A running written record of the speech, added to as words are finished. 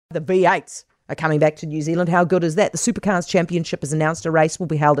The V8s are coming back to New Zealand. How good is that? The Supercars Championship has announced a race will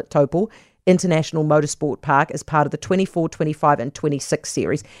be held at Taupō International Motorsport Park as part of the 24, 25 and 26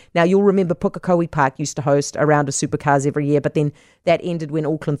 series. Now, you'll remember Pukekohe Park used to host a round of Supercars every year, but then that ended when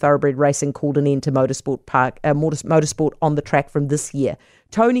Auckland Thoroughbred Racing called an end to motorsport on the track from this year.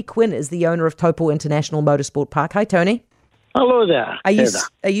 Tony Quinn is the owner of Taupō International Motorsport Park. Hi, Tony. Hello there. Are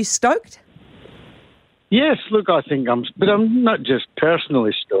you stoked? Yes, look, but I'm not just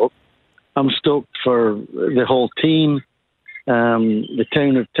personally stoked. I'm stoked for the whole team, the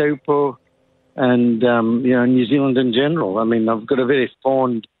town of Taupō, and New Zealand in general. I mean, I've got a very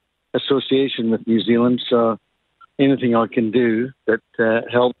fond association with New Zealand, so anything I can do that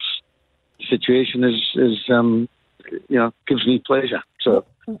helps the situation gives me pleasure. So,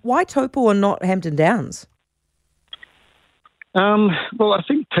 why Taupō and not Hampton Downs? Well, I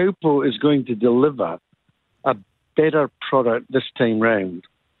think Taupō is going to deliver a better product this time round.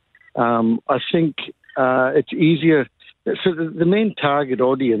 I think it's easier. So the main target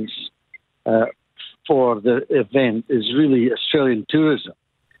audience for the event is really Australian tourism.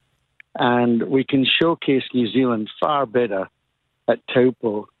 And we can showcase New Zealand far better at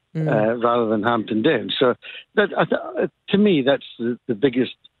Taupō rather than Hampton Downs. So to me, that's the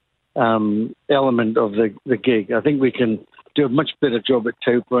biggest element of the gig. I think we can do a much better job at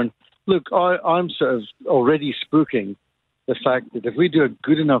Taupō. And look, I'm sort of already spooking the fact that if we do a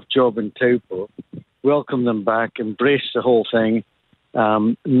good enough job in Taupō, welcome them back, embrace the whole thing,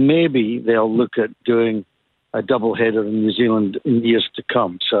 maybe they'll look at doing a double header in New Zealand in years to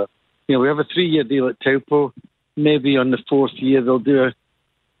come. So, we have a 3-year deal at Taupō. Maybe on the 4th year they'll do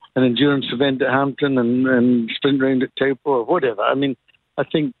an endurance event at Hampton and sprint round at Taupō or whatever. I mean, I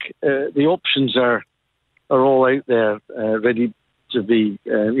think the options are all out there, ready to be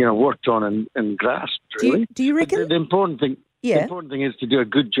worked on and grasped. Really, do you reckon the important thing? Yeah. The important thing is to do a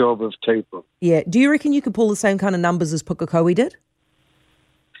good job of Taupō. Yeah. Do you reckon you could pull the same kind of numbers as Pukekohe did?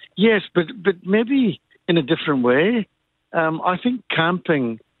 Yes, but maybe in a different way. I think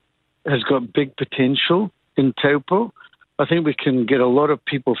camping has got big potential in Taupō. I think we can get a lot of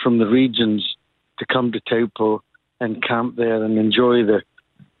people from the regions to come to Taupō and camp there and enjoy the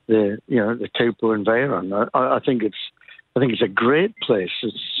Taupō environment. I think it's a great place.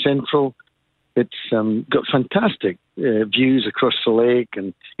 It's central. It's got fantastic views across the lake,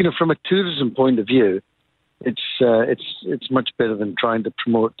 and from a tourism point of view, it's much better than trying to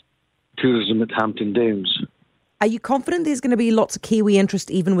promote tourism at Hampton Downs. Are you confident there's going to be lots of Kiwi interest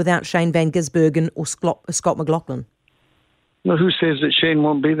even without Shane Van Gisbergen or Scott McLaughlin? Well, who says that Shane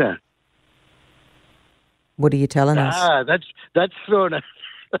won't be there? What are you telling us? That's thrown a...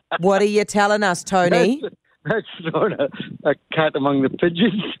 What are you telling us, Tony? That's thrown a cat among the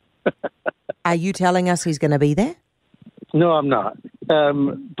pigeons. Are you telling us he's going to be there? No, I'm not.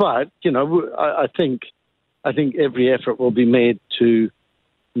 But I think every effort will be made to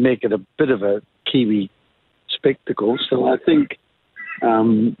make it a bit of a Kiwi spectacle. So I think, I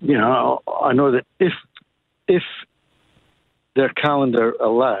know that if their calendar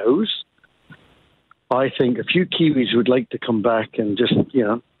allows, I think a few Kiwis would like to come back and just,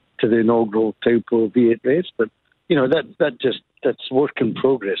 to the inaugural Taupō V8 race. But, that's work in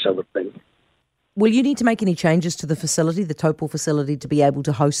progress, I would think. Will you need to make any changes to the facility, the Taupō facility, to be able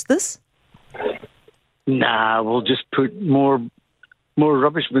to host this? Nah, we'll just put more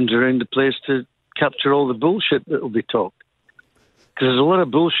rubbish bins around the place to capture all the bullshit that will be talked. Because there's a lot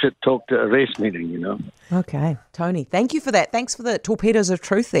of bullshit talked at a race meeting, Okay. Tony, thank you for that. Thanks for the torpedoes of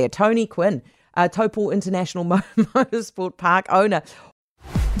truth there. Tony Quinn, Taupō International Motorsport Park owner.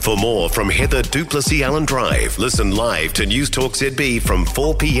 For more from Heather Duplessis Allen Drive, listen live to News Talk ZB from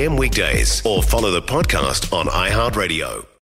 4 p.m. weekdays or follow the podcast on iHeartRadio.